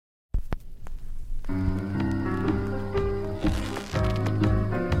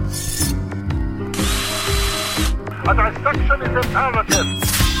A dissection is imperative.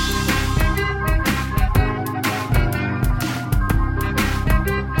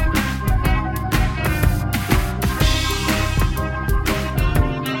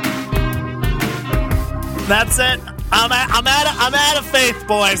 That's it. I'm out of faith,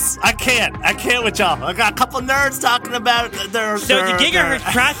 boys. I can't with y'all. I got a couple nerds talking about their. So the gigahertz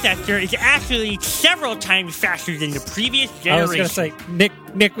processor is actually several times faster than the previous generation. I was going to say,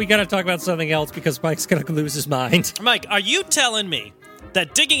 Nick, we got to talk about something else because Mike's going to lose his mind. Mike, are you telling me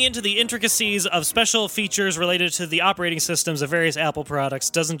that digging into the intricacies of special features related to the operating systems of various Apple products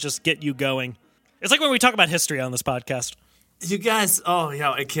doesn't just get you going? It's like when we talk about history on this podcast. You guys,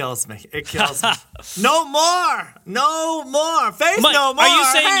 it kills me. It kills me. No more. Faith, Mike, no more.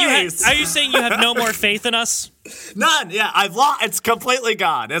 Are you saying you have no more faith in us? None. Yeah, I've lost. It's completely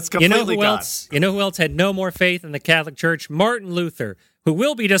gone. It's completely gone. You know who else had no more faith in the Catholic Church? Martin Luther, who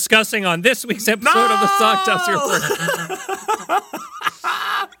we'll be discussing on this week's episode of the Songtopsy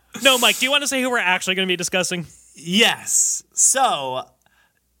Report. No, Mike, do you want to say who we're actually going to be discussing? Yes. So,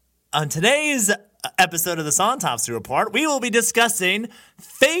 on today's episode of the Songtopsy Report, we will be discussing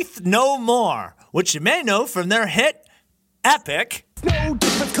Faith No More, which you may know from their hit, Epic. No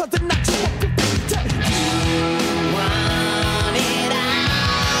difference 'cause they're not your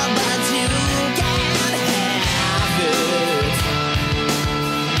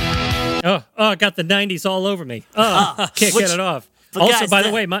Oh, I got the 90s all over me. Can't get it off. Also, guys, by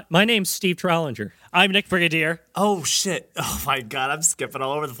the way, my name's Steve Trollinger. I'm Nick Brigadier. Oh, shit. Oh, my God. I'm skipping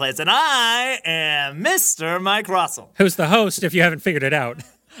all over the place. And I am Mr. Mike Russell. Who's the host, if you haven't figured it out.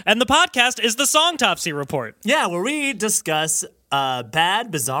 And the podcast is the Songtopsy Report. Yeah, where we discuss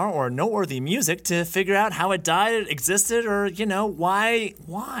bad, bizarre, or noteworthy music to figure out how it died, existed, or, why.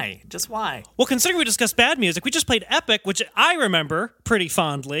 Just why. Well, considering we discussed bad music, we just played Epic, which I remember pretty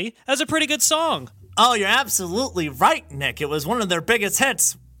fondly as a pretty good song. Oh, you're absolutely right, Nick. It was one of their biggest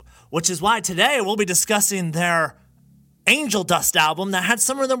hits, which is why today we'll be discussing their Angel Dust album that had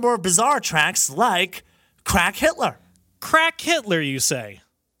some of the more bizarre tracks like Crack Hitler. Crack Hitler, you say?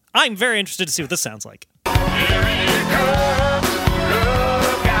 I'm very interested to see what this sounds like.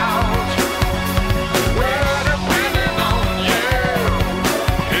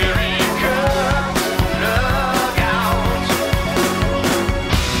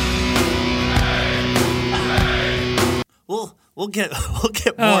 We'll get more into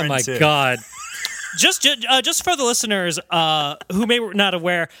it. Oh, my God. Just for the listeners who may not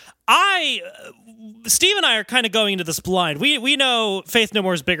aware, Steve and I are kind of going into this blind. We know Faith No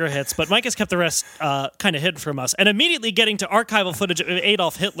More's bigger hits, but Mike has kept the rest kind of hidden from us. And immediately getting to archival footage of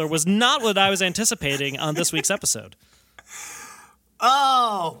Adolf Hitler was not what I was anticipating on this week's episode.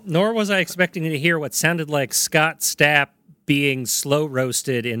 Oh! Nor was I expecting to hear what sounded like Scott Stapp being slow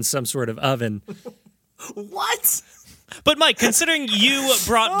roasted in some sort of oven. What? But Mike, considering you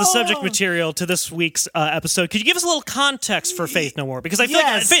brought the subject material to this week's episode, could you give us a little context for Faith No More? Because I feel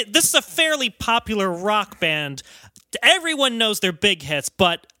like this is a fairly popular rock band. Everyone knows their big hits,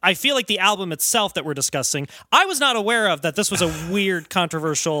 but I feel like the album itself that we're discussing, I was not aware of that this was a weird,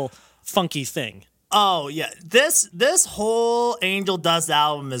 controversial, funky thing. Oh, yeah. This whole Angel Dust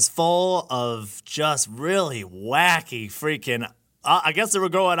album is full of just really wacky freaking... I guess they were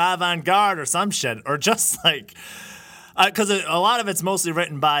going avant-garde or some shit, or just like... Because a lot of it's mostly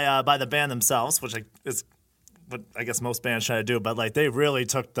written by the band themselves, which is what I guess most bands try to do. But like they really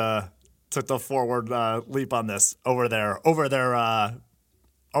took the forward leap on this over their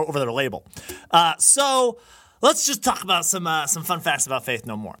label. So let's just talk about some fun facts about Faith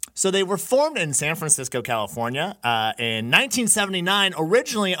No More. So they were formed in San Francisco, California, in 1979,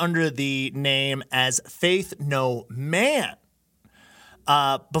 originally under the name as Faith No Man.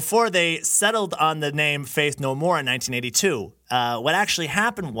 Before they settled on the name Faith No More in 1982. What actually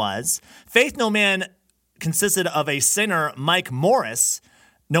happened was Faith No Man consisted of a singer, Mike Morris,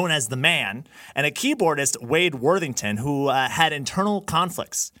 known as The Man, and a keyboardist, Wade Worthington, who had internal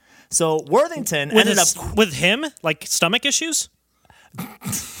conflicts. So Worthington ended up... With him? Like stomach issues?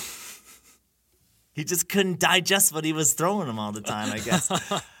 He just couldn't digest what he was throwing him all the time, I guess.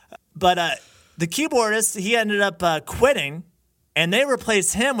 But the keyboardist, he ended up quitting, and they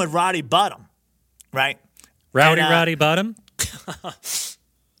replaced him with Roddy Bottum, right? Roddy Bottum?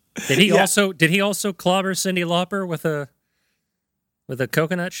 Did he also clobber Cyndi Lauper with a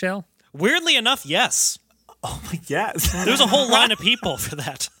coconut shell? Weirdly enough, yes. Oh my yes. There's a whole line of people for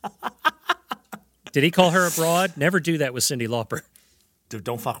that. Did he call her a broad? Never do that with Cyndi Lauper. Dude,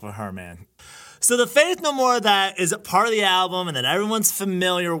 don't fuck with her, man. So the Faith No More that is a part of the album and that everyone's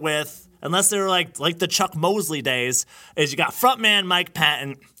familiar with, unless they're like the Chuck Mosley days, is you got frontman Mike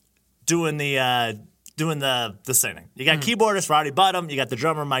Patton doing the doing the singing. You got keyboardist Roddy Bottum, you got the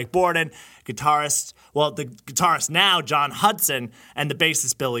drummer Mike Borden, the guitarist now John Hudson, and the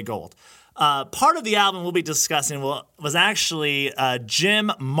bassist Billy Gold. Part of the album we'll be discussing was actually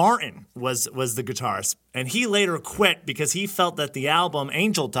Jim Martin was the guitarist, and he later quit because he felt that the album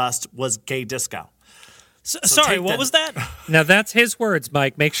Angel Dust was gay disco. Sorry, what was that? Now, that's his words,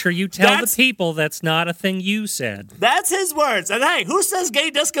 Mike. Make sure you tell the people that's not a thing you said. That's his words. And hey, who says gay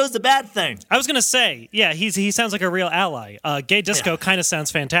disco is a bad thing? I was going to say, yeah, he sounds like a real ally. Gay disco kind of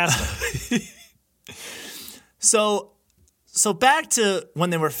sounds fantastic. So back to when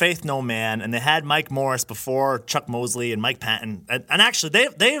they were Faith No Man, and they had Mike Morris before Chuck Mosley and Mike Patton. And actually,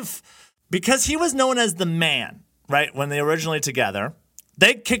 they've because he was known as the Man, right, when they were originally together,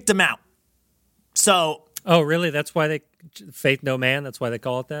 they kicked him out. So... Oh, really? That's why Faith No Man? That's why they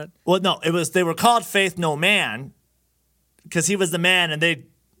call it that? Well, no, they were called Faith No Man because he was the man, and they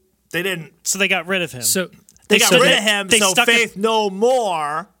didn't. So they got rid of him. So they got rid of him. So Faith No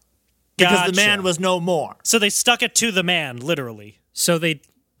More because the man was no more. So they stuck it to the man, literally. So they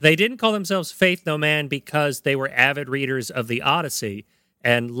didn't call themselves Faith No Man because they were avid readers of the Odyssey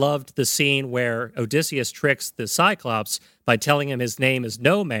and loved the scene where Odysseus tricks the Cyclops by telling him his name is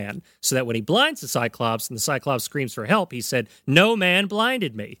No Man, so that when he blinds the Cyclops and the Cyclops screams for help, he said, "No man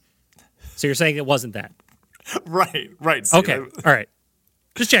blinded me." So you're saying it wasn't that? Right. Steve. Okay, all right.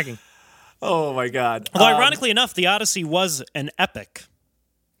 Just checking. Oh, my God. Although, ironically enough, the Odyssey was an epic.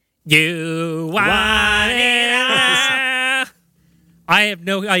 You want it. I have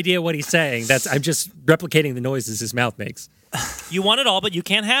no idea what he's saying. I'm just replicating the noises his mouth makes. You want it all, but you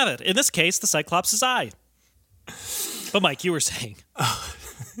can't have it. In this case, the Cyclops' eye. But Mike, you were saying.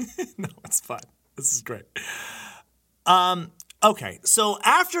 No, it's fine. This is great. Okay, so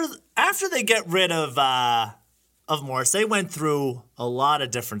after they get rid of Morris, they went through a lot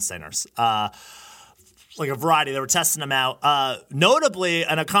of different singers. Like a variety. They were testing them out. Notably,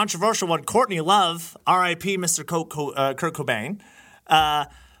 and a controversial one, Courtney Love, R.I.P. Mr. Kurt Cobain.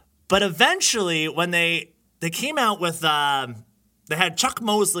 But eventually, when they came out with, they had Chuck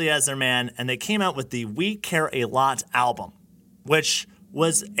Mosley as their man, and they came out with the We Care a Lot album, which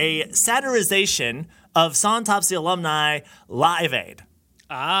was a satirization of Songtopsy alumni Live Aid.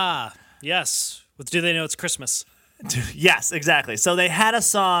 Ah, yes. With Do They Know It's Christmas? Yes, exactly. So they had a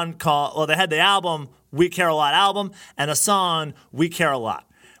song they had the album We Care a Lot album, and a song We Care a Lot,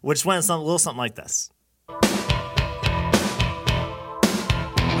 which went a little something like this.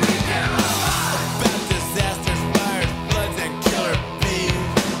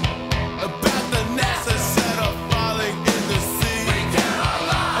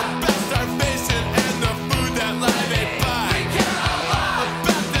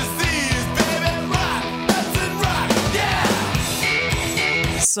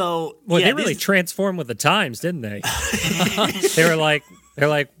 So they really transformed with the times, didn't they? They're like,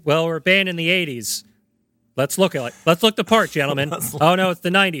 well, we're banned in the 80s. Let's look the part, gentlemen. Oh no, it's the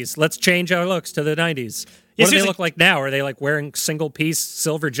 90s. Let's change our looks to the 90s. What do they look like now? Are they like wearing single-piece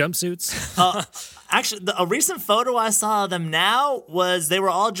silver jumpsuits? Actually, a recent photo I saw of them now was they were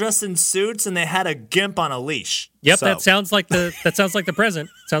all dressed in suits and they had a gimp on a leash. Yep, so. That sounds like the present.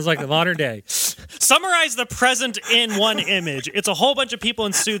 Sounds like the modern day. Summarize the present in one image. It's a whole bunch of people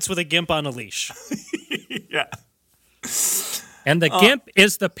in suits with a gimp on a leash. Yeah. And the gimp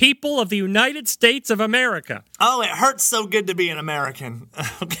is the people of the United States of America. Oh, it hurts so good to be an American.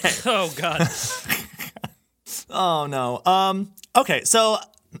 Okay. Oh, God. Oh, no. Okay, so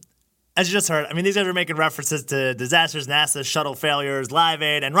as you just heard, I mean, these guys are making references to disasters, NASA, shuttle failures, Live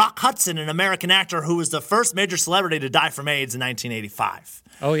Aid, and Rock Hudson, an American actor who was the first major celebrity to die from AIDS in 1985.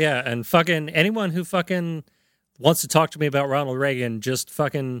 Oh, yeah, and fucking anyone who fucking wants to talk to me about Ronald Reagan, just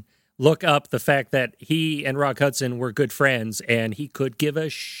fucking look up the fact that he and Rock Hudson were good friends, and he could give a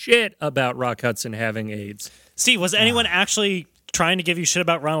shit about Rock Hudson having AIDS. Steve, was anyone actually trying to give you shit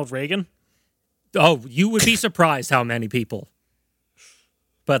about Ronald Reagan? Oh, You would be surprised how many people.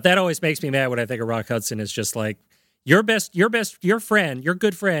 But that always makes me mad when I think of Rock Hudson is just like your friend, your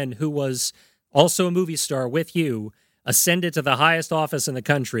good friend who was also a movie star with you, ascended to the highest office in the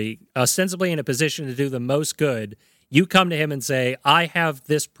country, ostensibly in a position to do the most good. You come to him and say, I have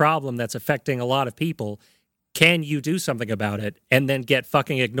this problem that's affecting a lot of people. Can you do something about it? And then get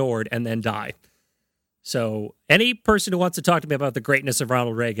fucking ignored and then die. So any person who wants to talk to me about the greatness of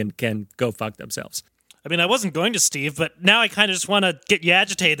Ronald Reagan can go fuck themselves. I mean, I wasn't going to, Steve, but now I kind of just want to get you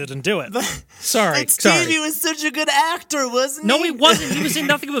agitated and do it. Sorry. Steve, he was such a good actor, wasn't he? No, he wasn't. He was in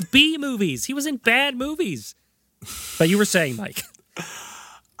nothing but B movies. He was in bad movies. But you were saying, Mike.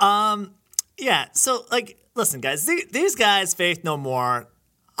 Yeah, so, like, listen, guys, these guys, Faith No More,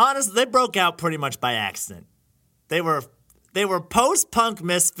 honestly, they broke out pretty much by accident. They were post-punk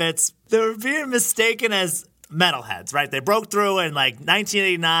misfits. They were being mistaken as metalheads, right? They broke through in like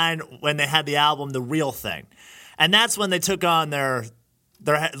 1989 when they had the album The Real Thing. And that's when they took on their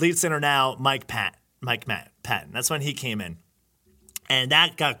lead singer now, Mike Patton. That's when he came in. And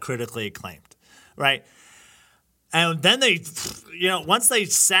that got critically acclaimed, right? And then they, once they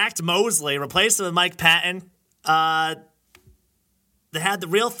sacked Mosley, replaced him with Mike Patton, they had The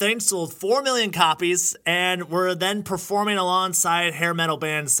Real Thing, sold 4 million copies, and were then performing alongside hair metal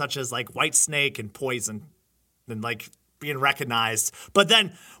bands such as like Whitesnake and Poison, and like being recognized. But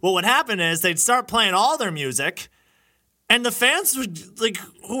then what would happen is they'd start playing all their music, and the fans would, like,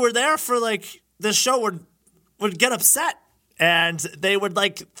 who were there for like the show would get upset, and they would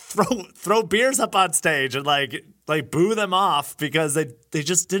like throw beers up on stage and like boo them off because they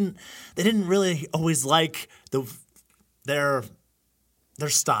just didn't really always like their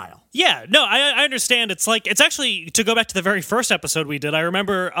style. Yeah, no, I understand. It's actually, to go back to the very first episode we did, I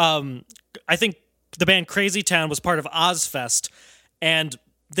remember, I think the band Crazy Town was part of Ozfest, and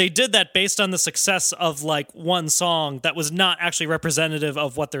they did that based on the success of like one song that was not actually representative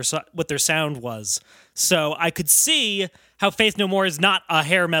of what their sound was. So I could see how Faith No More is not a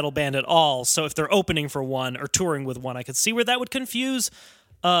hair metal band at all. So if they're opening for one or touring with one, I could see where that would confuse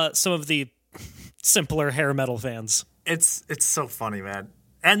some of the simpler hair metal fans. It's so funny, man.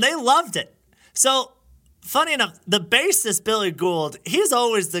 And they loved it. So, funny enough, the bassist, Billy Gould, he's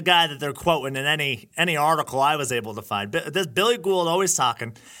always the guy that they're quoting in any article I was able to find. There's Billy Gould always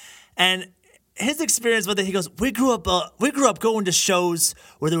talking. And his experience with it, he goes, we grew up going to shows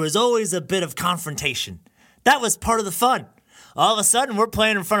where there was always a bit of confrontation. That was part of the fun. All of a sudden, we're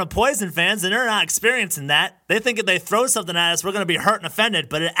playing in front of Poison fans, and they're not experiencing that. They think if they throw something at us, we're going to be hurt and offended,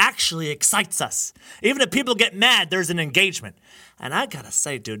 but it actually excites us. Even if people get mad, there's an engagement. And I got to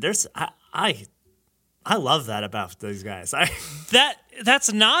say, dude, I love that about these guys.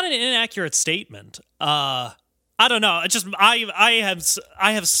 That's not an inaccurate statement. I don't know. It's just I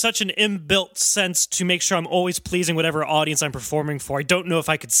have such an inbuilt sense to make sure I'm always pleasing whatever audience I'm performing for. I don't know if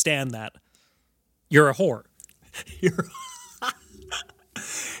I could stand that. You're a whore.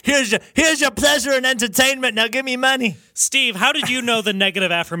 Here's your pleasure and entertainment. Now give me money. Steve, how did you know the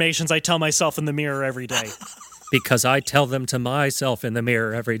negative affirmations I tell myself in the mirror every day? Because I tell them to myself in the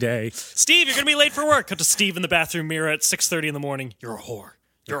mirror every day. Steve, you're going to be late for work. Cut to Steve in the bathroom mirror at 6:30 in the morning. You're a whore.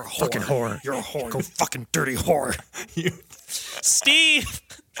 You're a whore. Fucking whore. You're a whore. Go fucking dirty whore. Steve.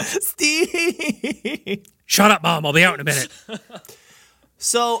 Shut up, Mom. I'll be out in a minute.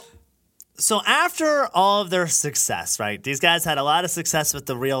 So after all of their success, right? These guys had a lot of success with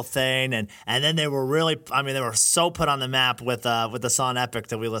The Real Thing, and then they were they were so put on the map with the song Epic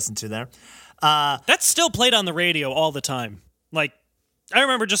that we listened to there. That's still played on the radio all the time. Like, I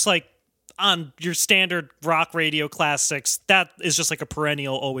remember just like on your standard rock radio classics, that is just like a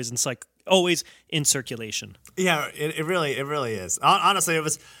perennial, always in circulation. Yeah, it really is. Honestly, it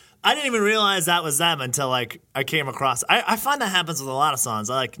was. I didn't even realize that was them until like I came across. I find that happens with a lot of songs.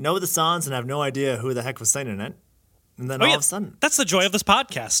 I like know the songs and have no idea who the heck was singing it, and then all of a sudden, that's the joy of this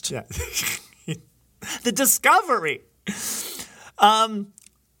podcast. Yeah, the discovery.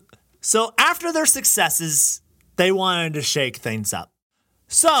 So after their successes, they wanted to shake things up.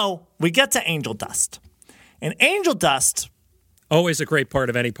 So we get to Angel Dust, and Angel Dust, always a great part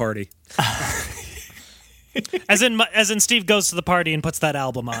of any party. As in Steve goes to the party and puts that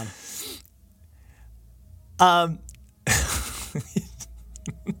album on.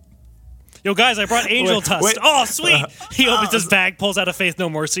 Yo, guys, I brought Angel Dust. Wait. Oh, sweet. He opens his bag, pulls out a Faith No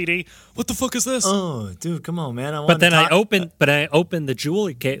More CD. What the fuck is this? Oh, dude, come on, man. I opened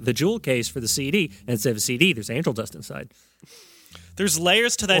the jewel case for the CD, and instead of a CD, there's Angel Dust inside. There's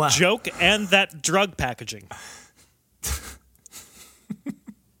layers to that joke and that drug packaging.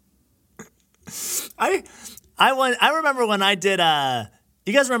 I remember when I did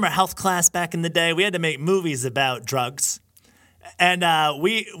you guys remember health class back in the day? We had to make movies about drugs. And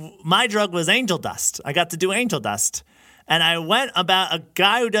my drug was Angel Dust. I got to do Angel Dust. And I went about a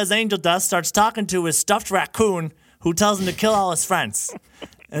guy who does Angel Dust starts talking to his stuffed raccoon who tells him to kill all his friends.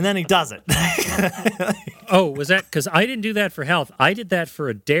 And then he does it. Oh, was that because I didn't do that for health? I did that for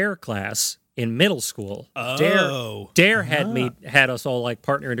a DARE class in middle school. Oh. DARE had us all like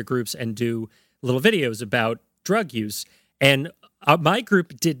partner into groups and do little videos about drug use. And my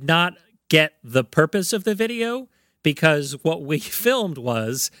group did not get the purpose of the video because what we filmed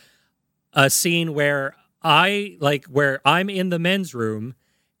was a scene where I'm in the men's room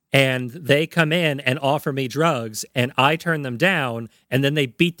and they come in and offer me drugs and I turn them down and then they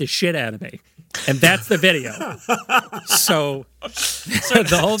beat the shit out of me. And that's the video. So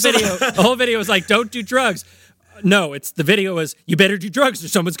the whole video is like, don't do drugs. No, the video is, you better do drugs or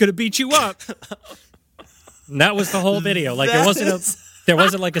someone's going to beat you up. And that was the whole video. Like there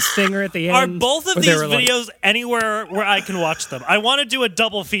wasn't like a stinger at the Are end. both of these videos anywhere where I can watch them? I want to do a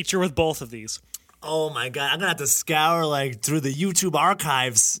double feature with both of these. Oh my God, I'm gonna have to scour like through the YouTube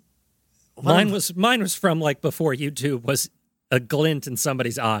archives. Mine was from like before YouTube was a glint in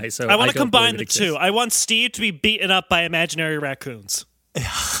somebody's eye. So I want to don't combine believe the it two. exists. I want Steve to be beaten up by imaginary raccoons. And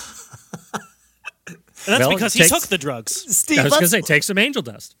that's Well, because it he takes- took the drugs. Steve, I was going to let's, say, take some angel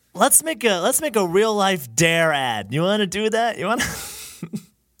dust. let's make a real life dare ad. You want to do that? You want?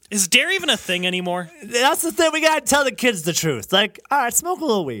 Is dare even a thing anymore? That's the thing. We gotta tell the kids the truth. Like, all right, smoke a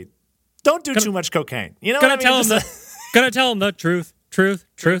little weed. Don't do too much cocaine. You know what I mean? Gonna tell them the truth.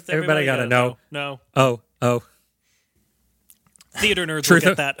 Everybody got to know. No. Oh. Theater nerds Truth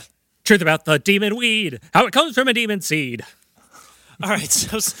will get that. Truth about the demon weed. How it comes from a demon seed. All right,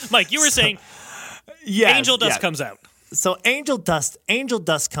 so Mike, you were saying Yes, Angel Dust yeah. comes out. So Angel Dust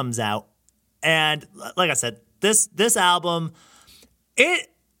comes out, and like I said, this album, it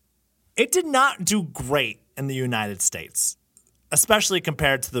did not do great in the United States, especially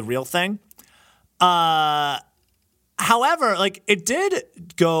compared to the real thing. However, like it did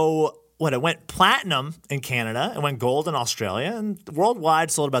go. It went platinum in Canada, it went gold in Australia, and worldwide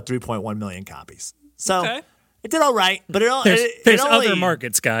sold about 3.1 million copies. So Okay. it did all right, but There's other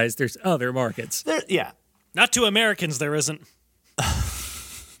markets, guys. There's other markets. Yeah. Not to Americans, there isn't.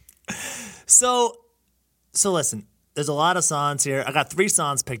 So listen, there's a lot of songs here. I got 3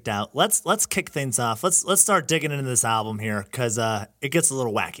 songs picked out. Let's kick things off. Let's start digging into this album here because it gets a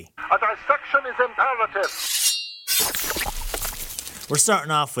little wacky. A dissection is imperative. We're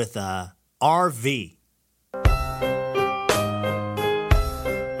starting off with RV.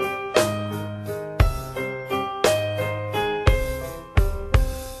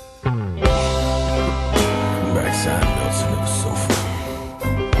 Backside melts into the sofa.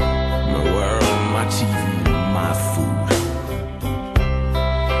 My world, my TV, my food.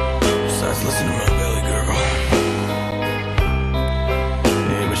 Besides listening to my belly gurgle.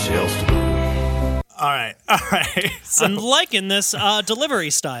 Hey, Michelle's to blue. All right. So, I'm liking this delivery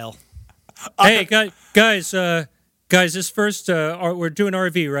style. Hey, guys, this first we're doing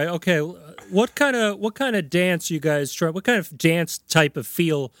RV, right? Okay, what kind of dance you guys try? What kind of dance type of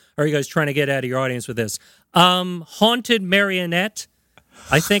feel are you guys trying to get out of your audience with this? Haunted marionette.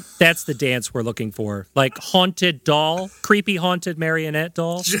 I think that's the dance we're looking for. Like haunted doll, creepy haunted marionette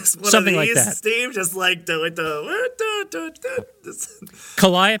doll, just one something of these, like that. Steve, just like the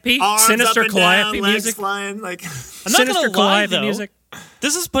Calliope, arms sinister up and Calliope down, legs music, flying, like I'm not sinister gonna lie, Calliope though. music.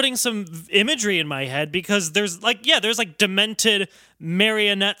 This is putting some imagery in my head because there's demented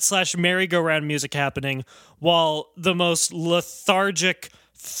marionette / merry-go-round music happening while the most lethargic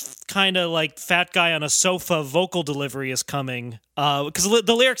kind of like fat guy on a sofa vocal delivery is coming. Because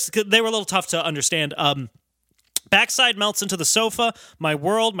the lyrics, they were a little tough to understand. Backside melts into the sofa, my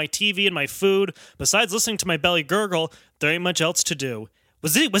world, my TV, and my food. Besides listening to my belly gurgle, there ain't much else to do.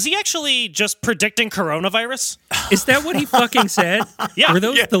 Was he actually just predicting coronavirus? Is that what he fucking said? Yeah. Were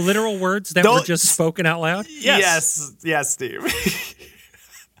those Yeah. the literal words that were just spoken out loud? yes, Steve.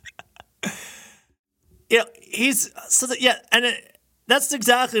 That's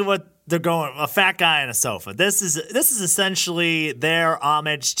exactly what they're going. A fat guy on a sofa. This is essentially their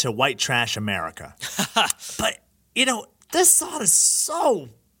homage to white trash America. But this song is so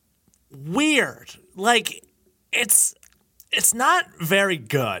weird. Like it's not very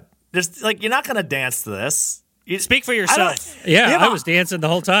good. There's like you're not gonna dance to this. Speak for yourself. Yeah, I was dancing the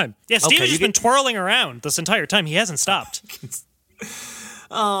whole time. Yeah, Steve Okay, has just been twirling around this entire time. He hasn't stopped.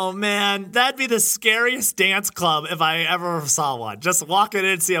 Oh man, that'd be the scariest dance club if I ever saw one. Just walk in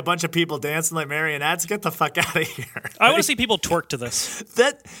and see a bunch of people dancing like marionettes. Get the fuck out of here. I want to see people twerk to this.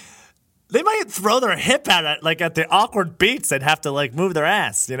 That they might throw their hip at it, like at the awkward beats. They'd have to like move their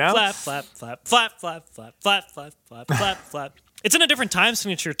ass, Flap, flap, flap, flap, flap, flap, flap, flap, flap, flap, flap. It's in a different time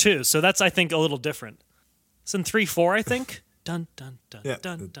signature too, so that's I think a little different. It's in 3/4, I think. Dun dun dun Yeah.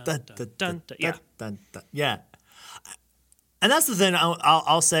 dun dun dun dun. Yeah. Yeah. And that's the thing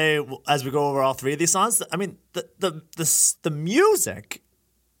I'll say as we go over all 3 of these songs. I mean, the music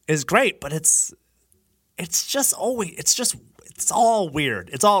is great, but it's all weird.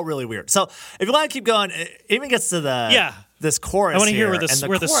 It's all really weird. So if you want to keep going, it even gets to this chorus. I want to hear here,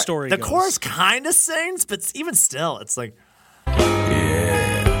 where the story the goes. chorus kind of sings, but even still, it's like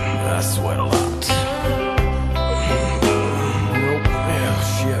Yeah, I sweat a lot. Yeah,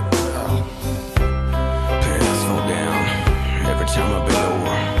 shit. Pants fall down every time I bend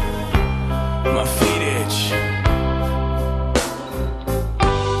over.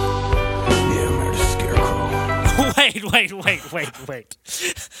 Wait.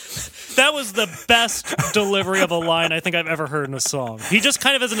 That was the best delivery of a line I think I've ever heard in a song. He just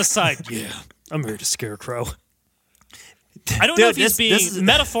kind of as an aside, yeah, I'm here to Scarecrow. I don't know if he's being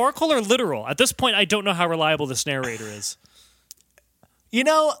metaphorical or literal. At this point, I don't know how reliable this narrator is. You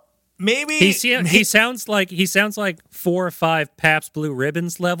know, maybe he sounds like 4 or 5 Pabst Blue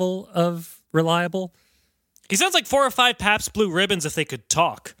Ribbons level of reliable. He sounds like 4 or 5 Pabst Blue Ribbons if they could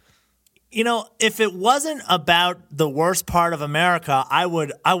talk. You know, if it wasn't about the worst part of America, I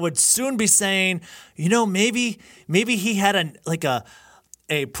would soon be saying, you know, maybe he had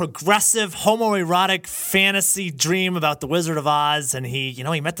a progressive homoerotic fantasy dream about the Wizard of Oz, and he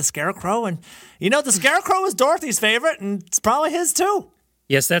met the Scarecrow, and the Scarecrow was Dorothy's favorite, and it's probably his too.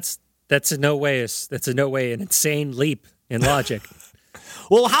 Yes, that's in no way an insane leap in logic.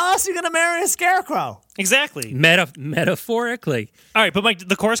 Well, how else are you going to marry a Scarecrow? Exactly. Metaphorically. All right, but Mike,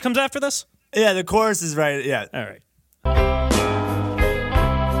 the chorus comes after this? Yeah, the chorus is right. Yeah. All right.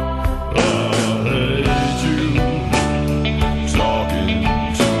 Talking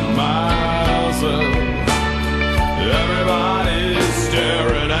to myself. Everybody's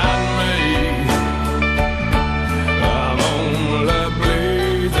staring at me. I'm only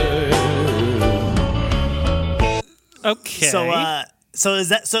bleeding. Okay. So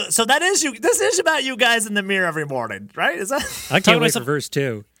that is you. This is about you guys in the mirror every morning, right? Is that? I can't wait for verse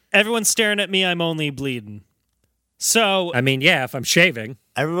 2. Everyone's staring at me. I'm only bleeding. So I mean, yeah, if I'm shaving.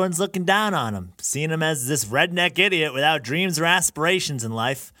 Everyone's looking down on him, seeing him as this redneck idiot without dreams or aspirations in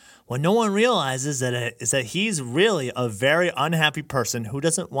life. What no one realizes is that he's really a very unhappy person who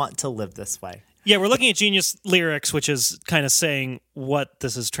doesn't want to live this way. Yeah, we're looking at Genius Lyrics, which is kind of saying what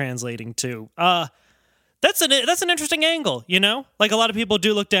this is translating to. That's an interesting angle, you know? Like, a lot of people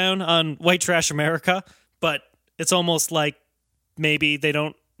do look down on white trash America, but it's almost like maybe they're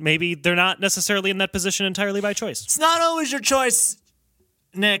not necessarily in that position entirely by choice. It's not always your choice,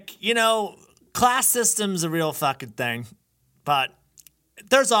 Nick. You know, class system's a real fucking thing, but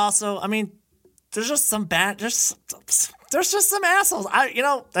there's also, I mean, there's just some there's just some assholes.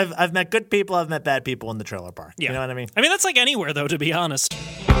 I've met good people, I've met bad people in the trailer park. Yeah. You know what I mean? I mean, that's like anywhere, though, to be honest.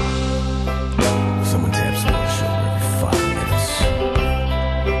 Someone taps me on the shoulder every 5 minutes.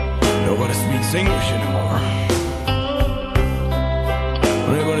 Nobody speaks English anymore.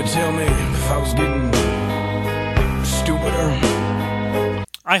 Anybody tell me if I was getting stupider?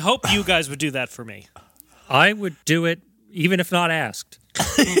 I hope you guys would do that for me. I would do it even if not asked.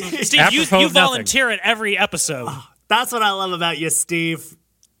 Steve, you volunteer at every episode. That's what I love about you, Steve.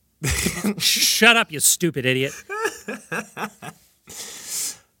 Shut up, you stupid idiot.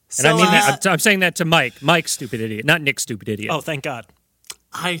 So, and I mean that, I'm saying that to Mike. Mike, stupid idiot, not Nick, stupid idiot. Oh, thank God.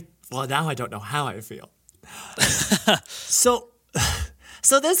 Now I don't know how I feel. So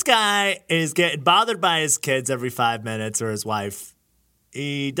this guy is getting bothered by his kids every 5 minutes, or his wife.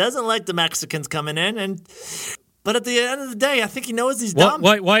 He doesn't like the Mexicans coming in, but at the end of the day, I think he knows he's dumb.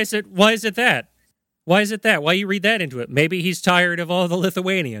 Why is it that? Why is it that? Why you read that into it? Maybe he's tired of all the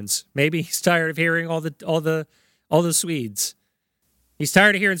Lithuanians. Maybe he's tired of hearing all the Swedes. He's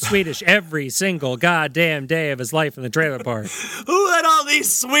tired of hearing Swedish every single goddamn day of his life in the trailer park. Who let all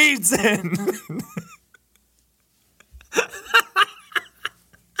these Swedes in?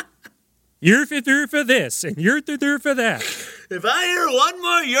 You're for this, and you're for that. If I hear one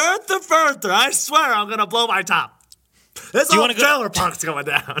more "you're further," I swear I'm gonna blow my top. This whole trailer park's going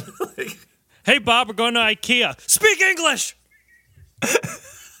down. Hey, Bob, we're going to IKEA. Speak English!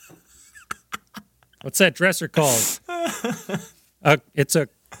 What's that dresser called? It's a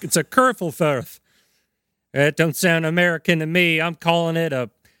Kerfelferth. It don't sound American to me. I'm calling it a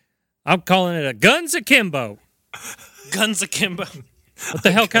Guns Akimbo. Guns Akimbo. What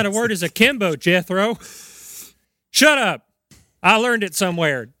the hell kind of word is akimbo, Jethro? Shut up. I learned it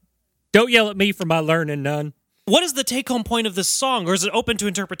somewhere. Don't yell at me for my learning none. What is the take-home point of this song, or is it open to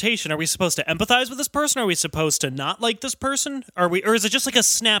interpretation? Are we supposed to empathize with this person? Are we supposed to not like this person? Or is it just like a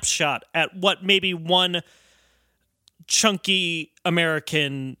snapshot at what maybe one chunky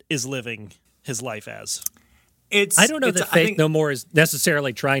American is living his life as? I don't know that Faith No More is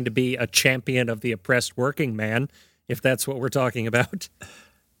necessarily trying to be a champion of the oppressed working man, if that's what we're talking about.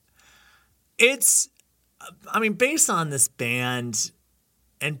 Based on this band,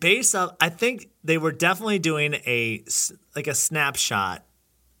 and I think they were definitely doing a snapshot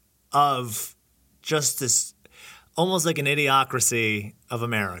of just this, almost like an idiocracy of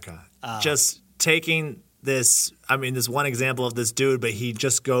America. Just taking this, this one example of this dude, but he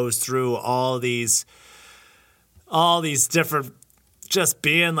just goes through all these different, just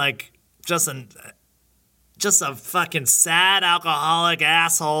being like, just a fucking sad alcoholic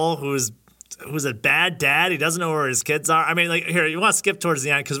asshole who's who's a bad dad. He doesn't know where his kids are. I mean, like, here, you want to skip towards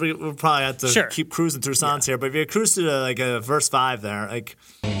the end because we'll probably have to keep cruising through songs here. But if you cruise to verse 5 there, like,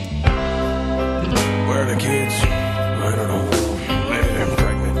 where are the kids? I don't know. They're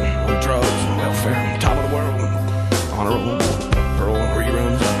pregnant, on drugs, and welfare, top of the world, on a roll, parole and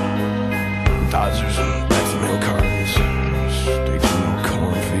reruns, Dodgers and bags of milk cartons, steaks and milk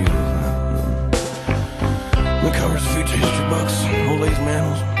cornfields. The covers, future history books, old ladies'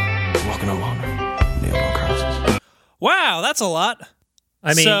 manuals, walking on water, nailed on crosses. Wow, that's a lot.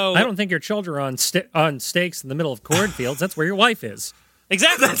 I mean, So- I don't think your children are on stakes in the middle of cornfields. That's where your wife is.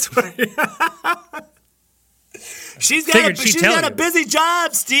 Exactly. that's right. She's Figured she'd tell got a you. busy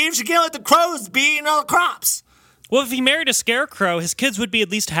job, Steve. She can't let the crows be eating all the crops. Well, if he married a scarecrow, his kids would be at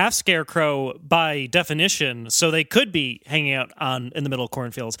least half scarecrow by definition, so they could be hanging out in the middle of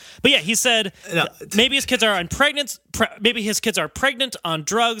cornfields. But yeah, he said maybe his kids are on maybe his kids are pregnant, on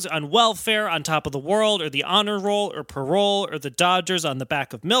drugs, on welfare, on top of the world, or the honor roll, or parole, or the Dodgers on the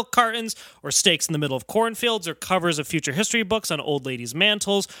back of milk cartons, or stakes in the middle of cornfields, or covers of future history books on old ladies'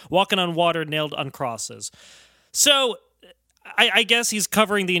 mantles, walking on water, nailed on crosses. So I guess he's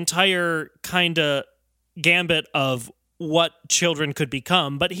covering the entire kind of gambit of what children could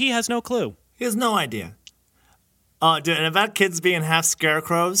become, but he has no clue. He has no idea. Dude, and about kids being half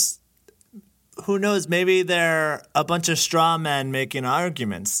scarecrows, who knows? Maybe they're a bunch of straw men making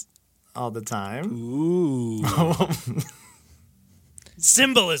arguments all the time. Ooh.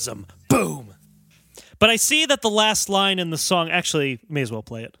 Symbolism. Boom. But I see that the last line in the song, actually, may as well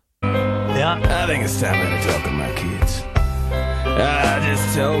play it. I think it's time I talk to my kids. I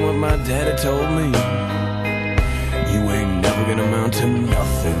just tell them what my daddy told me. You ain't never gonna amount to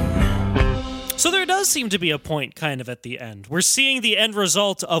nothing. So there does seem to be a point kind of at the end. We're seeing the end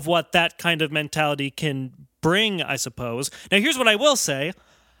result of what that kind of mentality can bring, I suppose. Now, here's what I will say.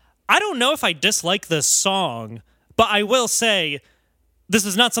 I don't know if I dislike this song, but I will say this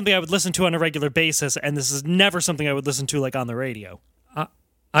is not something I would listen to on a regular basis, and this is never something I would listen to like on the radio.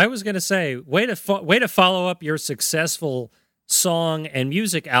 I was going to say, way to follow up your successful song and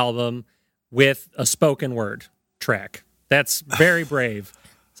music album with a spoken word track. That's very brave.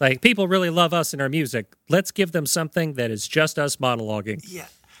 It's like, people really love us and our music. Let's give them something that is just us monologuing. Yeah.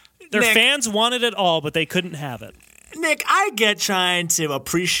 Their Nick, fans wanted it all, but they couldn't have it. Nick, I get trying to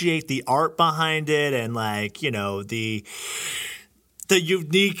appreciate the art behind it and, like, you know, the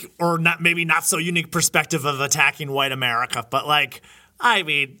unique or not so unique perspective of attacking white America, but, like, I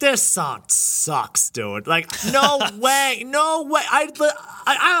mean, this song sucks, dude. Like, no way. I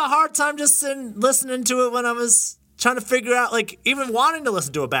had a hard time just listening to it when I was trying to figure out, like, even wanting to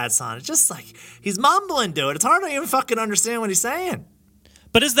listen to a bad song. It's just like, he's mumbling, dude. It's hard to even fucking understand what he's saying.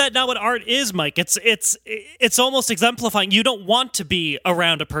 But is that not what art is, Mike? It's almost exemplifying. You don't want to be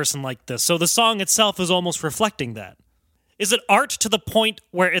around a person like this. So the song itself is almost reflecting that. Is it art to the point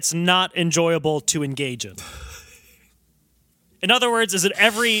where it's not enjoyable to engage in? In other words, is it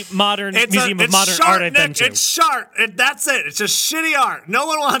every modern museum of modern art I've been to? It's short. That's it. It's just shitty art. No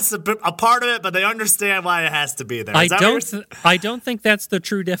one wants to be a part of it, but they understand why it has to be there. I don't think that's the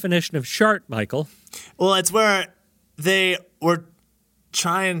true definition of shart, Michael. Well, it's where they were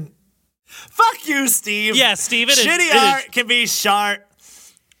trying. Fuck you, Steve. Yeah, Steve. Shitty art can be short.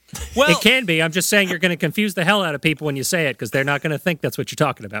 Well, It can be. I'm just saying you're going to confuse the hell out of people when you say it because they're not going to think that's what you're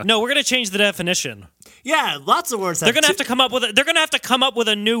talking about. no, we're going to change the definition. Yeah, lots of words. They're going to have to come up with. They're going to have to come up with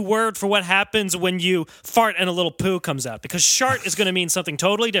a new word for what happens when you fart and a little poo comes out, because shart is going to mean something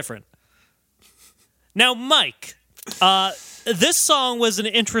totally different. Now, Mike, this song was an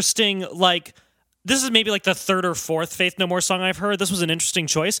interesting, like, this is maybe like the third or fourth Faith No More song I've heard. This was an interesting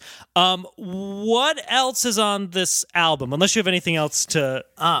choice. What else is on this album? Unless you have anything else to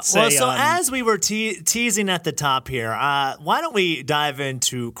say. Well, so as we were teasing at the top here, why don't we dive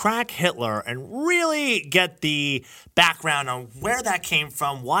into Crack Hitler and really get the background on where that came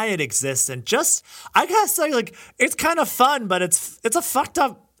from, why it exists, and just, I gotta say, like, it's kind of fun, but it's a fucked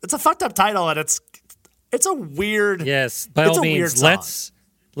up title, and it's a weird. Yes, by it's all a weird means,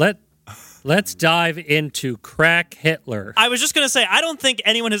 song. let's dive into Crack Hitler. I was just going to say, I don't think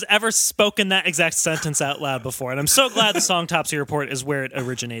anyone has ever spoken that exact sentence out loud before, and I'm so glad the song Topsy Report is where it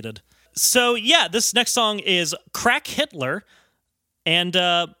originated. So, yeah, this next song is Crack Hitler, and do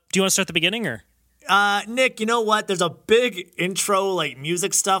you want to start at the beginning, or? Nick, you know what? There's a big intro, like,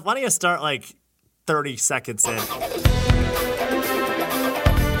 music stuff. Why don't you start, like, 30 seconds in?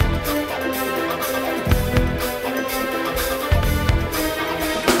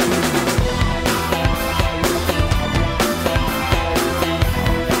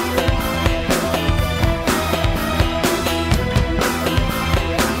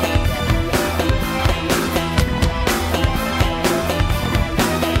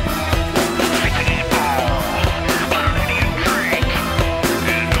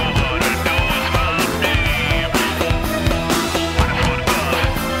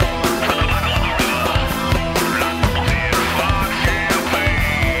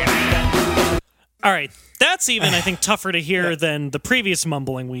 that's even, I think, tougher to hear than the previous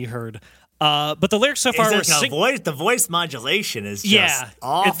mumbling we heard. But the lyrics so far were the voice modulation is just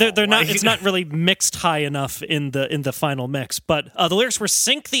awful. They're not. It's not really mixed high enough in the final mix. But the lyrics were: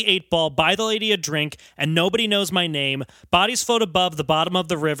 "Sink the 8-ball, buy the lady a drink, and nobody knows my name. Bodies float above the bottom of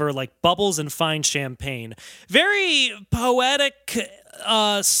the river like bubbles in fine champagne." Very poetic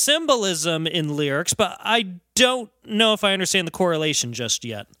symbolism in lyrics, but I don't know if I understand the correlation just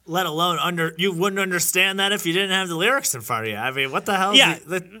yet. Let alone you wouldn't understand that if you didn't have the lyrics in front of you. I mean, what the hell? Yeah,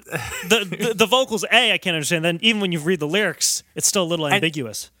 the vocals, I can't understand. Then even when you read the lyrics, it's still a little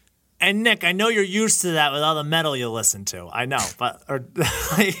ambiguous. And Nick, I know you're used to that with all the metal you listen to. I know, but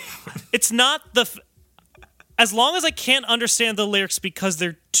it's not as long as I can't understand the lyrics because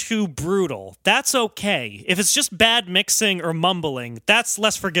they're too brutal, that's okay. If it's just bad mixing or mumbling, that's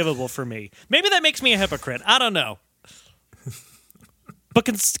less forgivable for me. Maybe that makes me a hypocrite. I don't know. But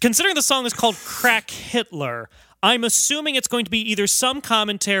considering the song is called Crack Hitler, I'm assuming it's going to be either some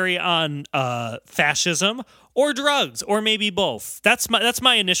commentary on fascism or drugs, or maybe both. That's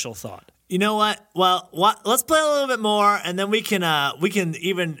my initial thought. You know what? Well, let's play a little bit more, and then we can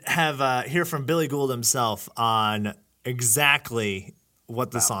even have hear from Billy Gould himself on exactly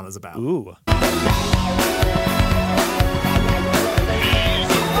what the song is about. Ooh.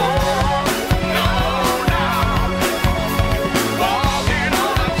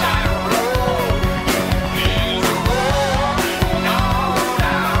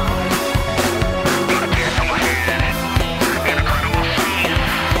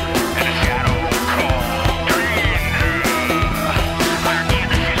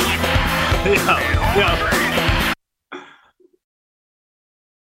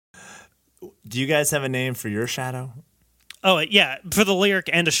 Do you guys have a name for your shadow? Oh, yeah, for the lyric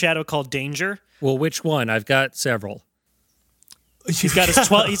and a shadow called Danger. Well, which one? I've got several. He's got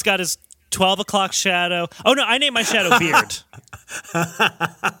his 12 o'clock shadow. Oh no, I named my shadow Beard.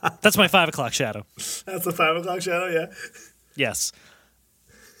 That's my 5 o'clock shadow. That's a 5 o'clock shadow, yeah. Yes.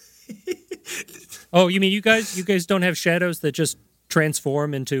 Oh, you mean you guys don't have shadows that just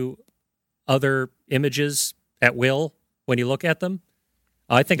transform into other images at will when you look at them?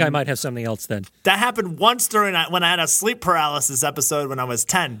 I think I might have something else then. That happened once when I had a sleep paralysis episode when I was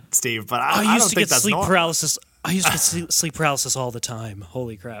 10, Steve, but I used don't to think get that's sleep normal. paralysis. I used to get sleep paralysis all the time.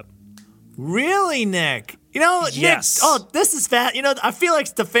 Holy crap. Really, Nick? You know, yes. Nick, this is You know, I feel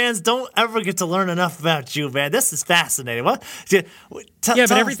like the fans don't ever get to learn enough about you, man. This is fascinating. What?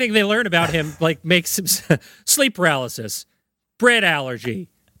 But everything they learn about him makes him sleep paralysis, bread allergy,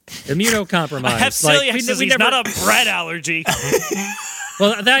 immunocompromised. I have celiac disease, not a bread allergy.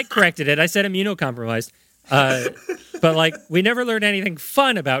 Well, that corrected it. I said immunocompromised. But we never learned anything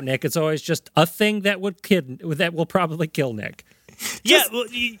fun about Nick. It's always just a thing that will probably kill Nick. Yeah, well,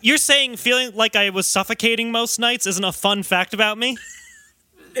 you're saying feeling like I was suffocating most nights isn't a fun fact about me?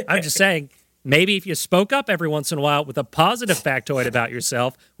 I'm just saying, maybe if you spoke up every once in a while with a positive factoid about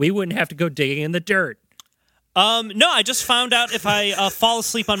yourself, we wouldn't have to go digging in the dirt. No, I just found out if I fall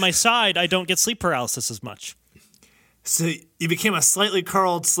asleep on my side, I don't get sleep paralysis as much. So you became a slightly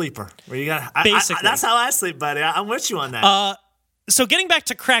curled sleeper. Where you got basically. That's how I sleep, buddy. I'm with you on that. So getting back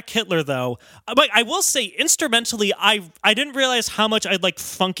to Crack Hitler, though, I will say instrumentally, I didn't realize how much I like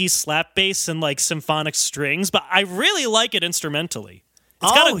funky slap bass and symphonic strings, but I really like it instrumentally.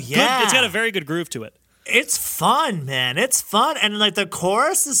 It's got a very good groove to it. It's fun, man. It's fun, and the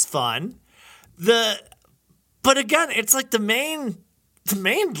chorus is fun. But again, it's the main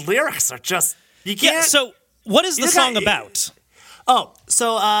lyrics are just you can't. Yeah. So what is the song about? Oh,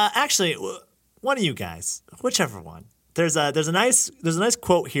 so actually, one of you guys, whichever one. There's a nice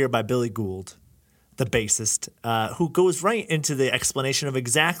quote here by Billy Gould, the bassist, who goes right into the explanation of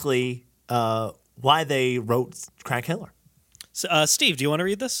exactly why they wrote Crack Hitler. So, Steve, do you want to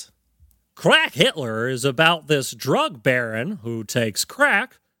read this? Crack Hitler is about this drug baron who takes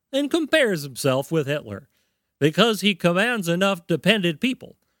crack and compares himself with Hitler because he commands enough dependent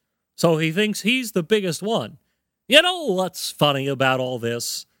people. So he thinks he's the biggest one. You know what's funny about all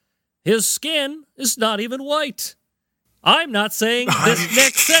this? His skin is not even white. I'm not saying this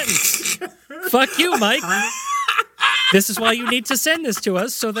next sentence. Fuck you, Mike. This is why you need to send this to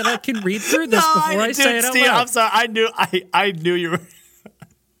us so that I can read through this before I say it out Steve, loud. I'm sorry. I knew you were.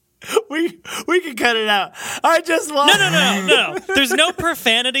 We can cut it out. I just want. No. There's no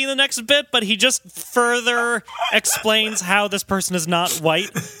profanity in the next bit, but he just further explains how this person is not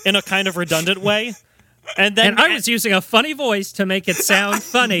white in a kind of redundant way. And I was using a funny voice to make it sound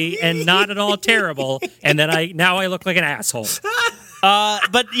funny and not at all terrible. And then I look like an asshole.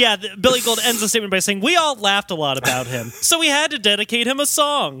 But yeah, Billy Gould ends the statement by saying, "We all laughed a lot about him, so we had to dedicate him a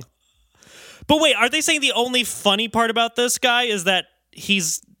song." But wait, are they saying the only funny part about this guy is that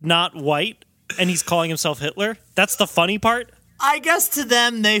he's not white and he's calling himself Hitler? That's the funny part? I guess to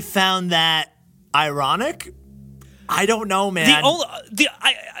them, they found that ironic. I don't know, man.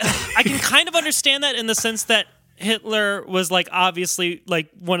 I can kind of understand that in the sense that Hitler was like obviously like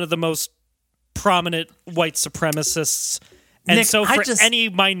one of the most prominent white supremacists, and Nick, so for any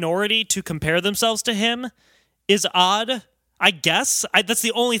minority to compare themselves to him is odd. I guess that's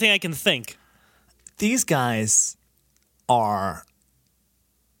the only thing I can think. These guys are,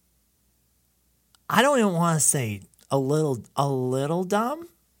 I don't even want to say a little dumb,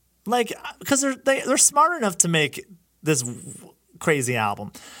 like, because they're smart enough to make this crazy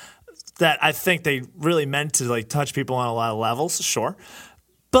album that I think they really meant to like touch people on a lot of levels, sure,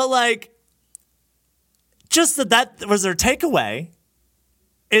 but like just that was their takeaway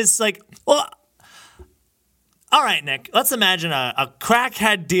is like, well, all right, Nick, let's imagine a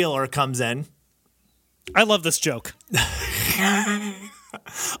crackhead dealer comes in. I love this joke. A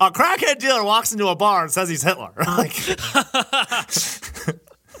crackhead dealer walks into a bar and says he's Hitler. Like,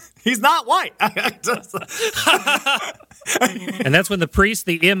 he's not white. And that's when the priest,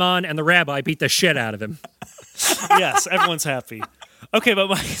 the imam, and the rabbi beat the shit out of him. Yes, everyone's happy. Okay,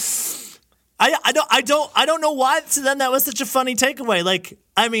 but I don't know why to them that was such a funny takeaway. Like,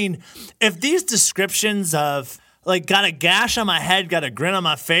 I mean, if these descriptions of like got a gash on my head, got a grin on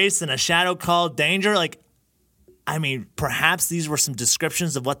my face, and a shadow called danger, like, I mean, perhaps these were some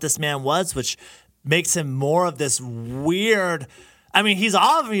descriptions of what this man was, which makes him more of this weird. I mean, he's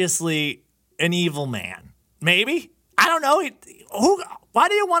obviously an evil man. Maybe, I don't know. Why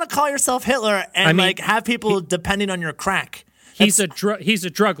do you want to call yourself Hitler and like have people depending on your crack? He's a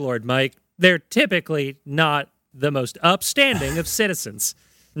drug lord, Mike. They're typically not the most upstanding of citizens.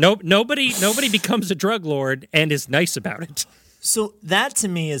 Nobody becomes a drug lord and is nice about it. So that to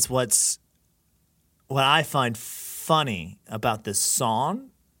me is what I find funny about this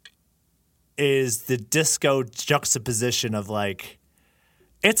song is the disco juxtaposition of like,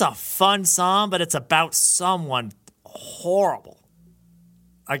 it's a fun song, but it's about someone horrible,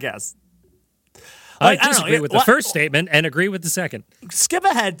 I guess. Like, I disagree with the first statement and agree with the second. Skip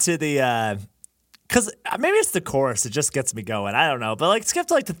ahead to the, because maybe it's the chorus. It just gets me going. I don't know. But like skip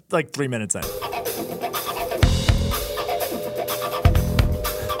to like 3 minutes in.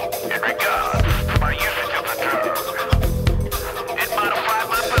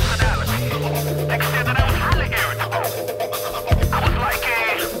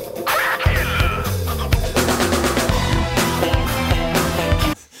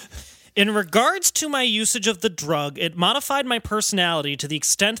 In regards to my usage of the drug, it modified my personality to the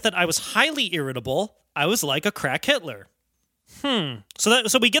extent that I was highly irritable. I was like a crack Hitler.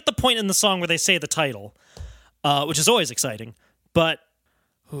 So we get the point in the song where they say the title, which is always exciting. But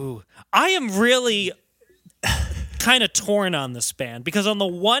I am really kind of torn on this band because on the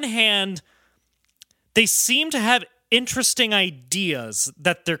one hand, they seem to have interesting ideas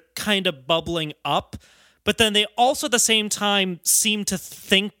that they're kind of bubbling up. But then they also at the same time seem to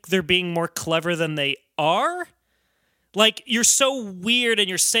think they're being more clever than they are. Like, you're so weird and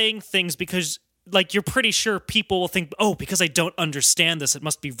you're saying things because, like, you're pretty sure people will think, oh, because I don't understand this, it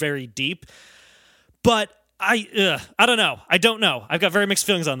must be very deep. But I don't know. I don't know. I've got very mixed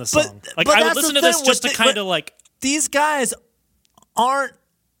feelings on this song. Like, I would listen to this just to kind of like... These guys aren't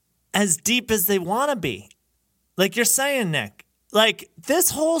as deep as they want to be. Like you're saying, Nick. Like, this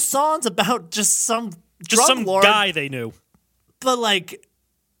whole song's about just some lord, guy they knew. But, like,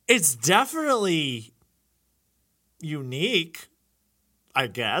 it's definitely unique, I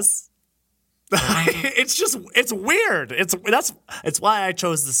guess. It's weird. It's why I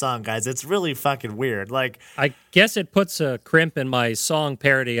chose the song, guys. It's really fucking weird. Like, I guess it puts a crimp in my song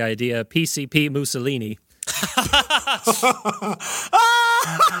parody idea, PCP Mussolini.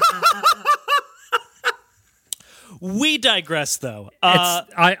 We digress, though.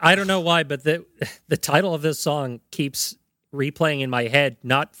 I don't know why, but the title of this song keeps replaying in my head,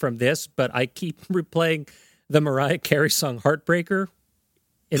 not from this, but I keep replaying the Mariah Carey song Heartbreaker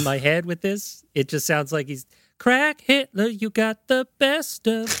in my head with this. It just sounds like he's, crack Hitler, you got the best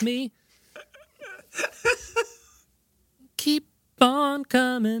of me. Keep on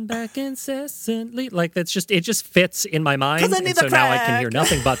coming back incessantly. Like, it just fits in my mind, and so now I can hear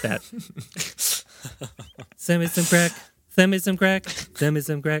nothing but that. Send me some crack. Send me some crack. Send me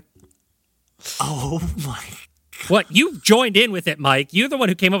some crack. oh my. What? You joined in with it, Mike. You're the one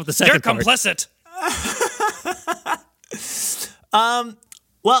who came up with the second You're part. complicit.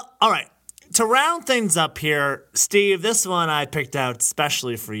 Well, all right. To round things up here, Steve, this one I picked out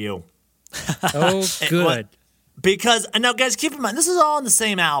especially for you. Oh, good. Because, now guys, keep in mind, this is all on the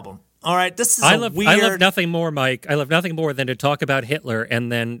same album. All right, this is I a love weird. nothing more, Mike. I love nothing more than to talk about Hitler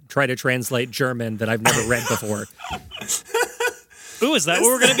and then try to translate German that I've never read before. Ooh, is that what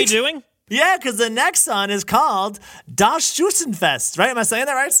we're going to be doing? Yeah, because the next song is called Das Schützenfest, right? Am I saying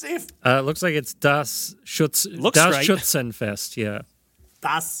that right, Steve? Looks like it's Das Looks right. Schützenfest. Yeah,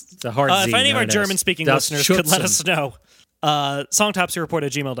 Das. it's a hard Z. If any of our not an S. German-speaking Das listeners could let Schützen. us know,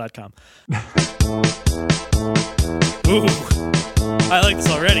 songtopsyreport@gmail.com. Ooh, I like this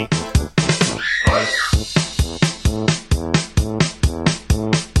already.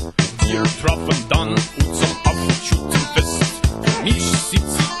 Wir trafen dann und zum Abschützenfest. Für mich sieht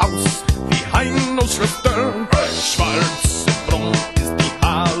sie aus wie Heinos Schwester. Schwarze Braun ist die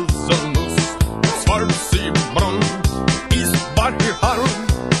Haselnuss. Schwarze Braun ist wahre Haar.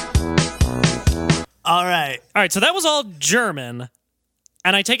 All right. All right, so that was all German.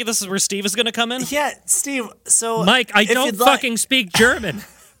 And I take it this is where Steve is going to come in? Yeah, Steve. So, Mike, I if don't you'd like- fucking speak German.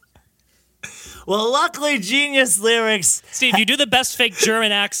 Well, luckily, Genius Lyrics. Steve, you do the best fake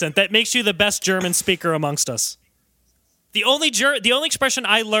German accent. That makes you the best German speaker amongst us. The only expression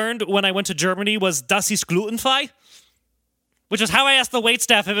I learned when I went to Germany was "Das ist glutenfrei," which is how I asked the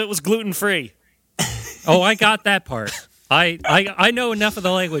waitstaff if it was gluten-free. Oh, I got that part. I know enough of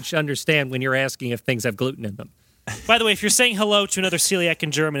the language to understand when you're asking if things have gluten in them. By the way, if you're saying hello to another celiac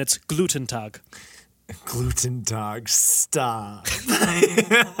in German, it's Glutentag. Gluten Dog, stop.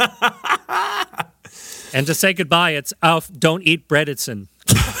 And to say goodbye, it's auf, don't eat Bredesen.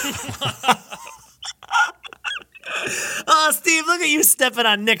 Oh, Steve, look at you stepping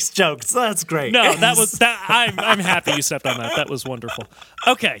on Nick's jokes. That's great. No, I'm happy you stepped on that. That was wonderful.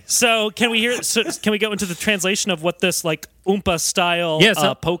 Okay, so can we go into the translation of what this like Oompa style Yes,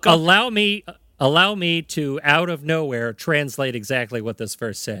 polka? allow me to, out of nowhere, translate exactly what this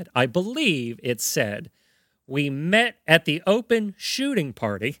verse said. I believe it said, "We met at the open shooting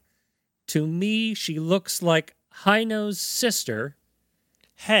party. To me, she looks like Heino's sister.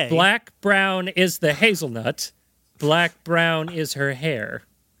 Hey, Black brown is the hazelnut. Black brown is her hair."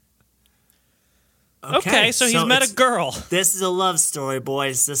 Okay, so he's met a girl. This is a love story,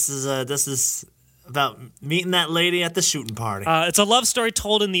 boys. This is about meeting that lady at the shooting party. It's a love story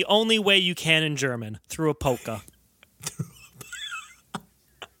told in the only way you can in German, through a polka.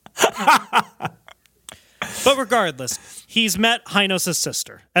 But regardless, he's met Heinos'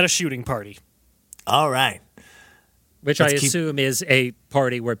 sister at a shooting party. All right. Which Let's I keep- assume is a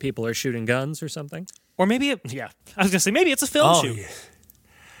party where people are shooting guns or something. Or maybe I was going to say, maybe it's a film shoot. Yeah.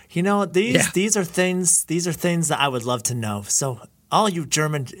 You know, these are things that I would love to know. So all you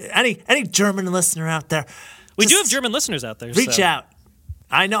German, any German listener out there, We do just have German listeners out there. reach so. out.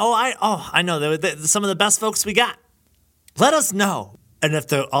 I know. I know. They're some of the best folks we got. Let us know. And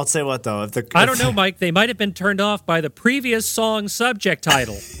I'll say what though. I don't know, Mike. They might have been turned off by the previous song's subject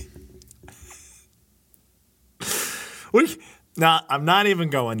title. No, I'm not even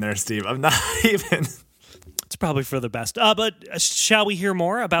going there, Steve. I'm not even. It's probably for the best. But shall we hear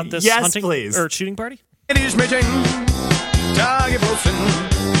more about this Yes, hunting please. or shooting party? Ich mit den Tage bloßen,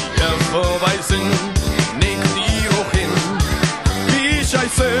 ja vorbei sind, nickt die hoch hin. Wie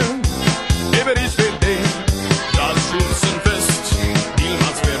scheiße, über die Städte, das Schützenfest,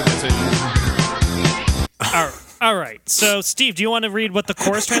 niemals vergessen. All right. So, Steve, do you want to read what the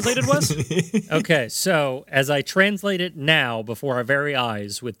chorus translated was? Okay, so as I translate it now before our very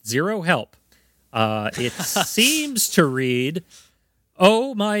eyes with zero help, it seems to read,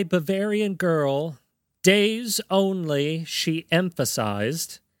 "Oh, my Bavarian girl, days only," she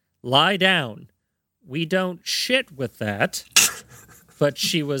emphasized. "Lie down. We don't shit with that." But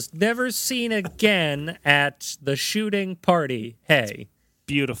she was never seen again at the shooting party. Hey.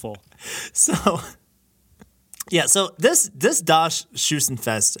 Beautiful. So, yeah. So this Das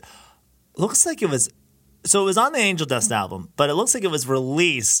Schützenfest looks like it was. So it was on the Angel Dust album, but it looks like it was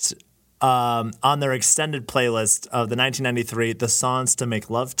released on their extended playlist of the 1993 "The Songs to Make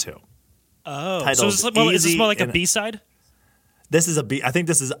Love To." Oh, so Titled is this Easy more like a and- B-side? This is a B. I think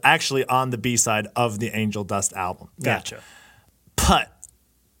this is actually on the B side of the Angel Dust album. Yeah. Gotcha. But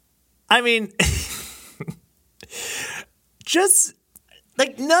I mean, just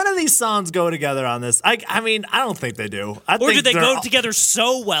like none of these songs go together on this. I mean, I don't think they do. I Or think did they they're go all- together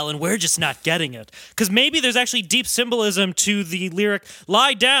so well and we're just not getting it? Because maybe there's actually deep symbolism to the lyric,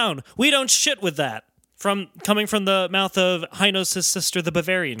 "Lie down, we don't shit with that," coming from the mouth of Heinos' sister, the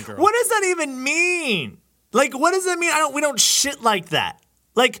Bavarian girl. What does that even mean? Like, what does that mean? We don't shit like that.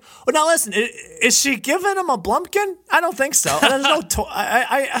 Like, well, now listen, is she giving him a Blumpkin? I don't think so. There's no.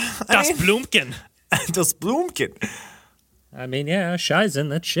 Das mean, Blumchen. das Blumkin. I mean, yeah, Shizen,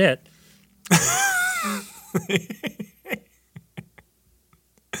 that's shit.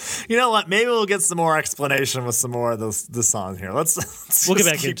 You know what? Maybe we'll get some more explanation with some more of the song here. Let's We'll get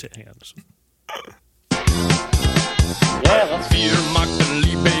just back keep- into it. Hang on. 4 Marken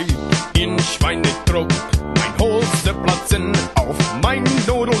Liebe in Schweinetrupp. Mein Hoseplatzen auf mein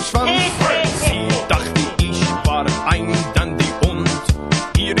Nudelschwanz. Sie dachte, ich war ein Dandy und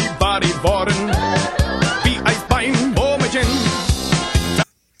ihre Body waren wie Eisbein Bommchen.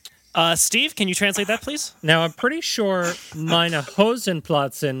 Steve, can you translate that, please? Now, I'm pretty sure meine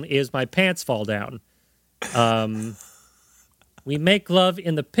Hosenplatzen is my pants fall down. We make love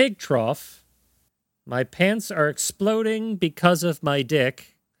in the pig trough. My pants are exploding because of my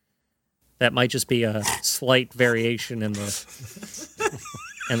dick. That might just be a slight variation in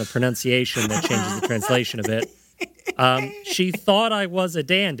the pronunciation that changes the translation a bit. She thought I was a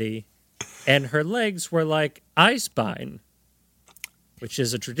dandy, and her legs were like Eisbein, which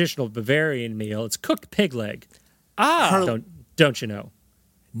is a traditional Bavarian meal. It's cooked pig leg. Don't you know?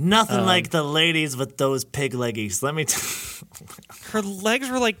 Nothing like the ladies with those pig leggies. Let me. Her legs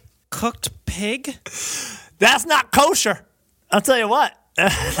were like cooked pig? That's not kosher. I'll tell you what.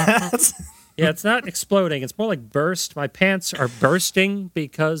 Yeah, it's not exploding. It's more like burst. My pants are bursting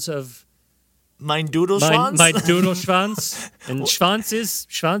because of Mein Doodle my Schwanz? doodle schwanz. And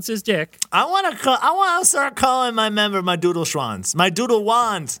schwanz is dick. I want to start calling my member my Doodle Schwanz. My Doodle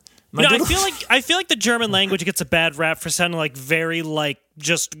Wand. My No, doodle- I feel like the German language gets a bad rap for sounding like very like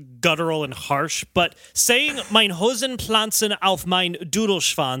just guttural and harsh, but saying mein Hosenpflanzen auf mein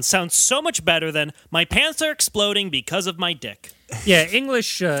Dudelschwanz sounds so much better than my pants are exploding because of my dick. Yeah,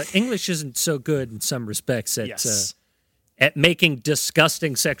 English isn't so good in some respects at making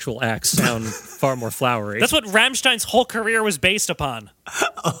disgusting sexual acts sound far more flowery. That's what Rammstein's whole career was based upon.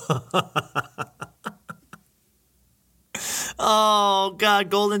 Oh, God,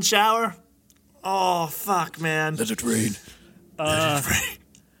 golden shower? Oh, fuck, man. Let it rain.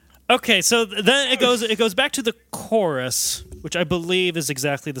 Okay, so then it goes back to the chorus, which I believe is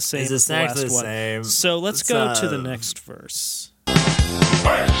exactly the same It's as the exactly last the one. same. So let's It's, go to the next verse.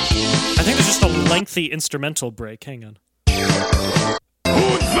 I think there's just a lengthy instrumental break. Hang on.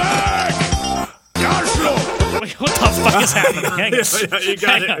 Und weg! Arschloch! Wait, what the fuck is happening? Hang on. You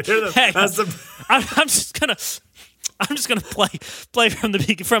got Hang on. it. Hear the- Hang that's on. the- I'm just gonna play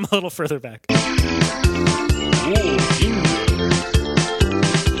from a little further back.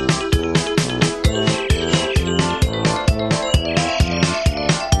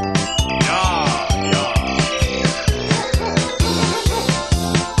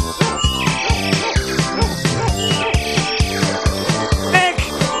 Nick!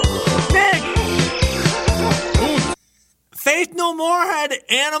 Faith No More had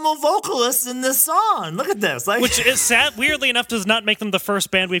animal vocalists in this song. Look at this. Like, Which is sad, weirdly enough, does not make them the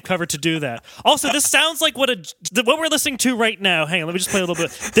first band we've covered to do that. Also, this sounds like what we're listening to right now. Hang on, let me just play a little bit.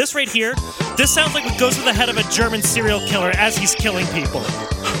 This right here, this sounds like what goes through the head of a German serial killer as he's killing people.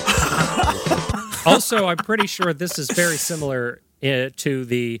 Also, I'm pretty sure this is very similar to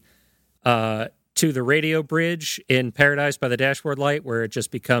the radio bridge in Paradise by the Dashboard Light, where it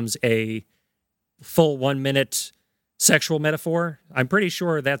just becomes a full 1 minute sexual metaphor. I'm pretty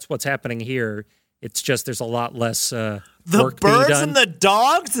sure that's what's happening here. It's just there's a lot less the work being birds done. and the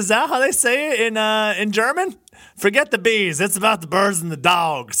dogs? Is that how they say it in German? Forget the bees. It's about the birds and the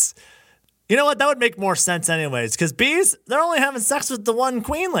dogs. You know what? That would make more sense anyways, because bees, they're only having sex with the one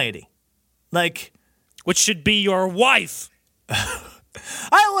queen lady. Like, Which should be your wife. I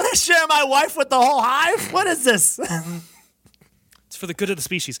don't want to share my wife with the whole hive. What is this? It's for the good of the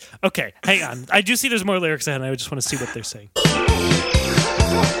species. Okay, hang on. I do see there's more lyrics ahead, and I just want to see what they're saying.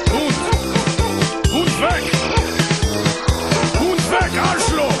 Und weg! Und weg,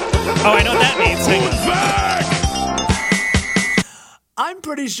 Arschloch! Oh, I know what that means. Hang on. Und weg! I'm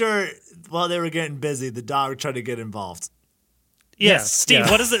pretty sure while they were getting busy, the dog tried to get involved. Yes, Yeah, Steve.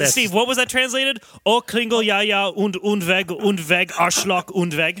 yeah, What is it? that's- Steve, what was that translated? Oh, Klingel, ja, ja, und weg, Arschloch,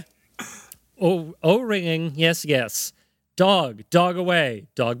 und weg. Oh, ringing. Yes, yes. Dog away.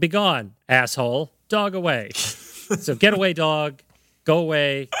 Dog be gone. Asshole. Dog away. So get away, dog. Go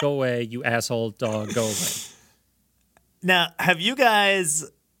away, you asshole dog. Go away. Now, have you guys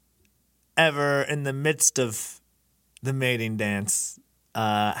ever, in the midst of the mating dance,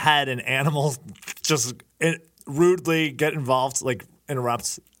 had an animal just rudely get involved, like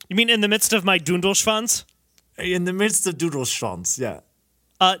interrupt? You mean in the midst of my Dundelschwanz? In the midst of Doodlschwanz, yeah.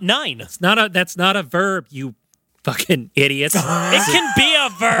 9. That's not a verb, you fucking idiots. It can be a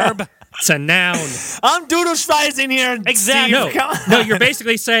verb. It's a noun. I'm Doodlschweizing here. Exactly. Steve. Come on. No, you're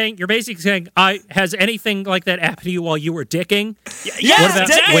basically saying has anything like that happened to you while you were dicking? Yeah, What about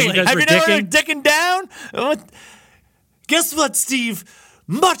dicking. when you guys Have were you never dicking? heard dicking down? What? Guess what, Steve?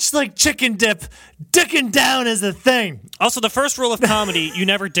 much like chicken dip, dicking down is a thing. Also, the first rule of comedy, you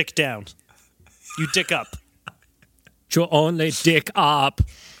never dick down. You dick up. You only dick up.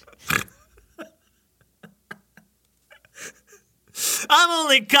 I'm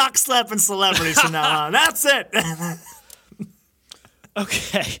only cock slapping celebrities from now on. That's it.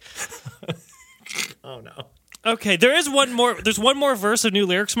 Okay. Oh no. Okay, there's one more verse of new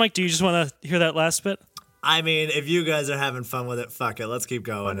lyrics, Mike. Do you just want to hear that last bit? I mean, if you guys are having fun with it, fuck it. Let's keep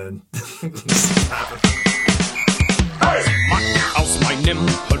going. And Aus meinem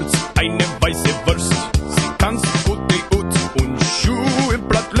Holz eine weiße Wurst. Sie tanzt gute Ut und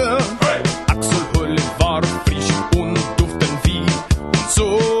Schuhblattle. Achselhöhle war frisch und duften wie ein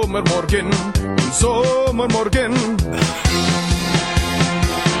Sommermorgen, ein Sommermorgen.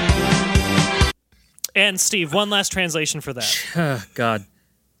 And Steve, one last translation for that. Oh, God.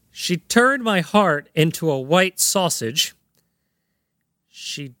 She turned my heart into a white sausage.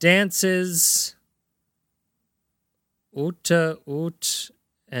 She dances Uta Ut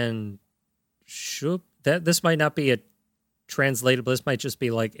and Shup. This might not be a translatable. This might just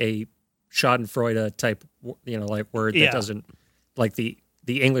be like a Schadenfreude type, like word that doesn't, like the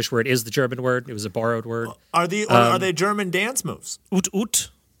English word is the German word. It was a borrowed word. are they German dance moves? Ut.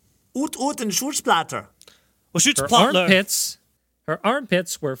 Ut and Schutzblatter. Her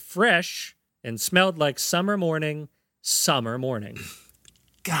armpits were fresh and smelled like summer morning.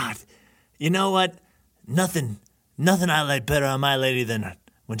 God, you know what? Nothing I like better on my lady than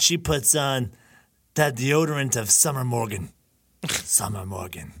when she puts on that deodorant of Summer Morgan. Summer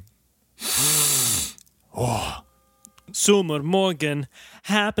Morgan. Oh. Summer Morgen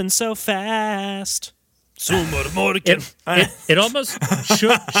happened so fast. Summer Morgen. It almost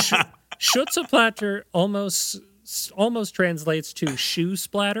Schutzplatter almost translates to shoe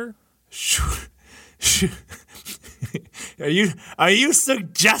splatter. Are you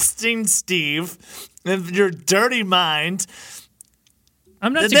suggesting, Steve, in your dirty mind?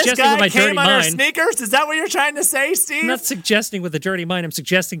 I'm not That suggesting this guy with my came dirty on her mind. sneakers? Is that what you're trying to say, Steve? I'm not suggesting with a dirty mind. I'm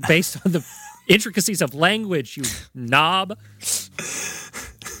suggesting based on the intricacies of language, you knob.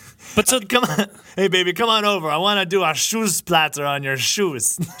 But so Come on. Hey, baby, come on over. I want to do a Schutzplatter on your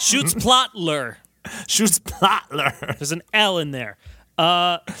shoes. Schutzplattler. Schutzplattler. There's an L in there.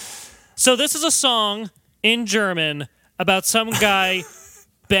 So this is a song in German about some guy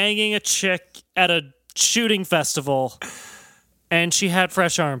banging a chick at a shooting festival, and she had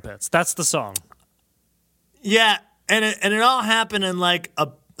fresh armpits. That's the song. Yeah, and it all happened in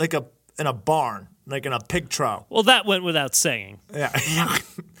in a barn, like in a pig trough. Well, that went without saying. Yeah.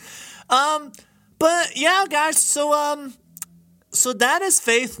 But yeah, guys. So that is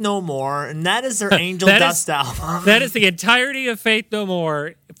Faith No More, and that is their Angel Dust album. That is the entirety of Faith No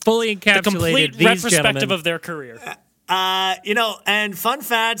More, fully encapsulated. The complete these retrospective gentlemen. of their career. And fun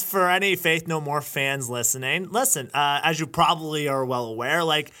facts for any Faith No More fans listening. Listen, as you probably are well aware,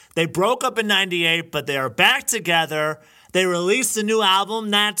 they broke up in '98, but they are back together. They released a new album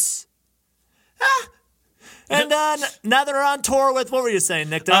that's. And now they're on tour with, what were you saying,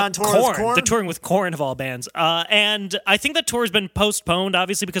 Nick? They're on tour with Korn? They're touring with Korn of all bands. And I think that tour has been postponed,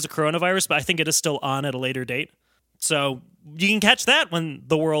 obviously, because of coronavirus, but I think it is still on at a later date. So you can catch that when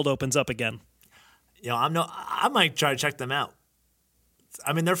the world opens up again. I might try to check them out.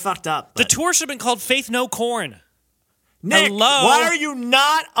 I mean, they're fucked up. The tour should have been called Faith No Korn. Nick, Hello? why are you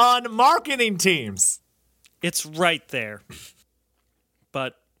not on marketing teams? It's right there.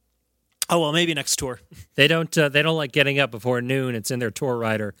 But, oh well, maybe next tour. They don't like getting up before noon. It's in their tour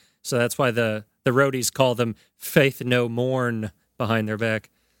rider, so that's why the roadies call them Faith No Mourn behind their back.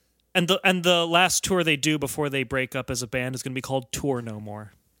 And the last tour they do before they break up as a band is going to be called Tour No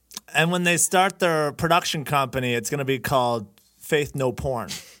More. And when they start their production company, it's going to be called Faith No Porn.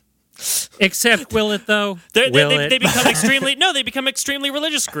 Except, will it though? They become extremely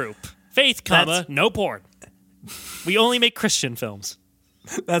religious group. Faith, no porn. We only make Christian films.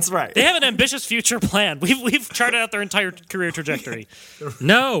 That's right. They have an ambitious future plan. We've charted out their entire career trajectory.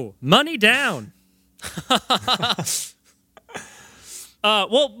 No, money down.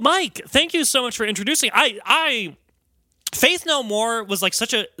 Well, Mike, thank you so much for introducing. I Faith No More was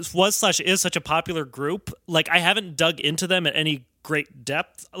is such a popular group. I haven't dug into them at any great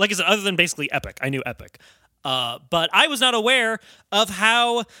depth. Like I said, other than basically Epic. I knew Epic. But I was not aware of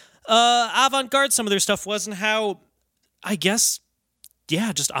how avant-garde some of their stuff was and how, I guess,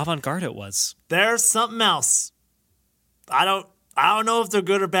 just avant-garde it was. There's something else. I don't know if they're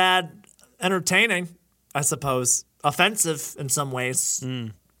good or bad. Entertaining, I suppose. Offensive in some ways.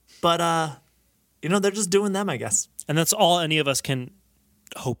 But, they're just doing them, I guess. And that's all any of us can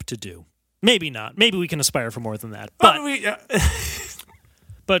hope to do. Maybe not. Maybe we can aspire for more than that. But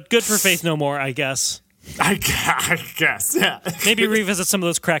But good for Faith No More, I guess. I guess, yeah. Maybe revisit some of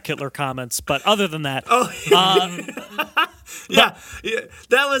those Crack Hitler comments, but other than that, yeah,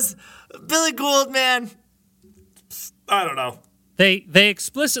 that was Billy Gould, man. I don't know. They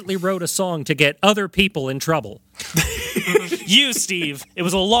explicitly wrote a song to get other people in trouble. You, Steve, it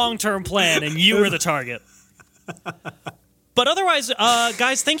was a long-term plan, and you were the target. But otherwise,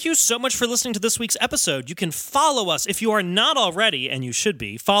 guys, thank you so much for listening to this week's episode. You can follow us, if you are not already, and you should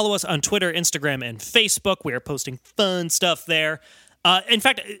be, follow us on Twitter, Instagram, and Facebook. We are posting fun stuff there. In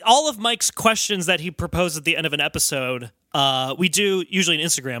fact, all of Mike's questions that he proposed at the end of an episode, we do usually an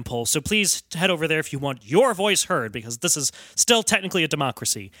Instagram poll. So please head over there if you want your voice heard, because this is still technically a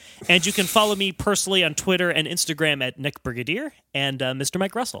democracy. And you can follow me personally on Twitter and Instagram at Nick Brigadier and Mr.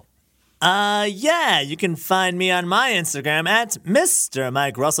 Mike Russell. You can find me on my Instagram at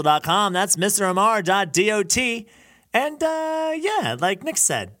MrMikeRussell.com. That's MrMR.dot. And, like Nick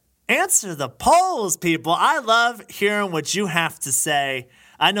said, answer the polls, people. I love hearing what you have to say.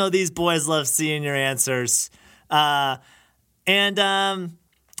 I know these boys love seeing your answers. Send your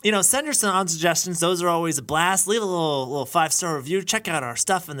suggestions. Those are always a blast. Leave a little 5-star review. Check out our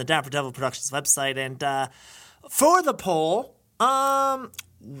stuff on the Dapper Devil Productions website. And for the poll,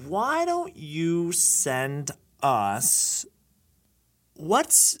 why don't you send us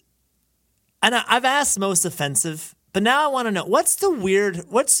and I've asked most offensive, but now I want to know what's the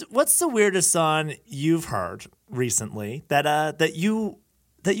weirdest song you've heard recently that you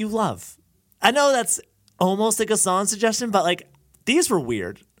love? I know that's almost like a song suggestion, but like these were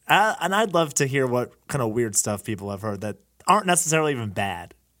weird. And I'd love to hear what kind of weird stuff people have heard that aren't necessarily even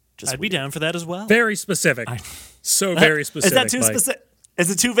bad. I'd be down for that as well. Very specific. Very specific. Is that too specific? Is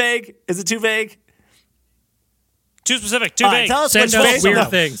it too vague? Too specific, too vague. Tell us Send us weird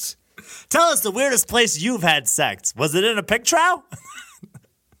things. Tell us the weirdest place you've had sex. Was it in a pig trough?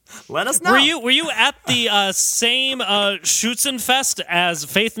 Let us know. Were you at the same Schützenfest as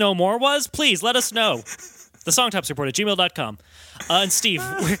Faith No More was? Please let us know. The songtopsreport at gmail.com. And Steve,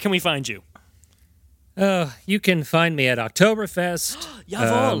 where can we find you? You can find me at Oktoberfest.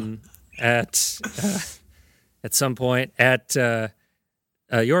 Jawohl. At some point at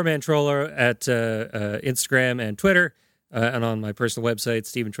Your Man Troller at Instagram and Twitter, and on my personal website,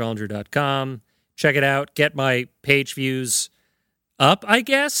 StephenTrollinger.com. Check it out. Get my page views up, I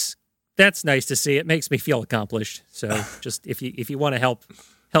guess. That's nice to see. It makes me feel accomplished. So just if you want to help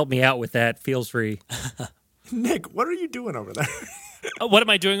me out with that, feel free. Nick, what are you doing over there? What am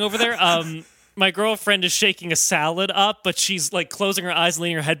I doing over there? My girlfriend is shaking a salad up, but she's like closing her eyes,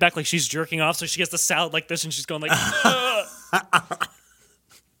 leaning her head back like she's jerking off. So she gets the salad like this, and she's going like,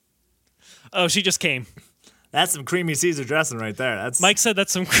 oh, she just came. That's some creamy Caesar dressing right there. Mike said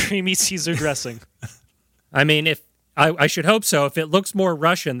that's some creamy Caesar dressing. I mean, if I should hope so. If it looks more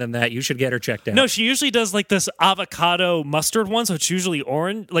Russian than that, you should get her checked out. No, she usually does like this avocado mustard one, so it's usually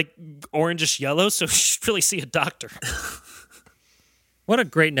orange, like orangish yellow. So you should really see a doctor. What a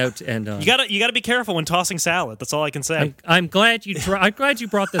great note to end on. You gotta be careful when tossing salad. That's all I can say. I'm glad you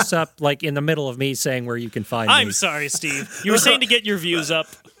brought this up like in the middle of me saying where you can find me. I'm sorry, Steve. You were saying to get your views up.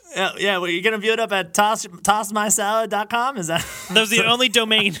 Yeah, well, you're going to view it up at tossmysalad.com? Is that was the only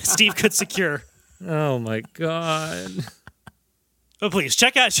domain Steve could secure. Oh, my God. But please,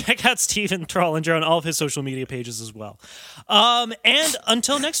 check out Stephen Trollinger on all of his social media pages as well. And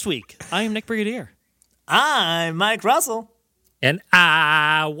until next week, I am Nick Brigadier. I'm Mike Russell. And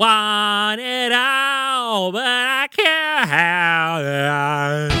I want it all, but I can't have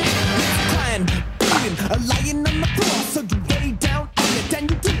it. Crying, bleeding, lying on the floor. So you lay down on it and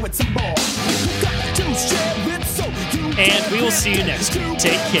you do it some more. You got to share it so you And we will see you next week.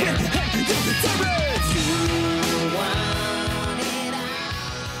 Take care.